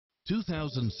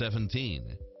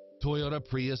2017 Toyota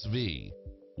Prius V.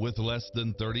 With less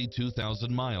than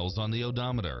 32,000 miles on the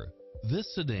odometer,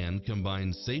 this sedan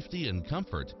combines safety and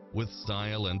comfort with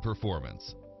style and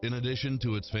performance. In addition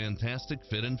to its fantastic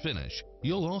fit and finish,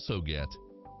 you'll also get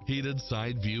heated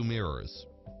side view mirrors,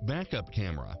 backup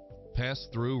camera,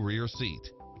 pass-through rear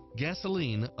seat,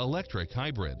 gasoline electric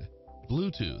hybrid,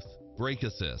 Bluetooth, brake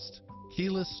assist,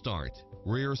 keyless start,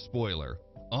 rear spoiler,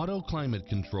 auto climate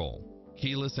control,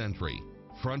 keyless entry,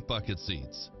 front bucket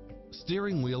seats,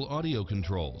 steering wheel audio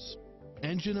controls,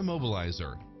 engine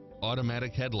immobilizer,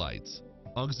 automatic headlights,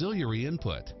 auxiliary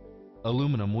input,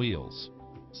 aluminum wheels,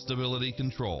 stability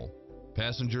control,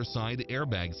 passenger side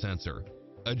airbag sensor,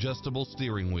 adjustable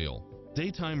steering wheel,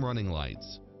 daytime running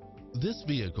lights. This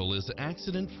vehicle is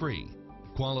accident-free,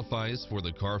 qualifies for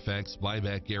the Carfax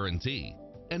buyback guarantee,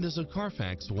 and is a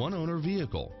Carfax one-owner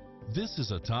vehicle. This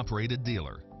is a top-rated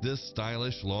dealer. This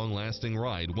stylish, long-lasting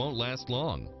ride won't last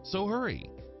long, so hurry.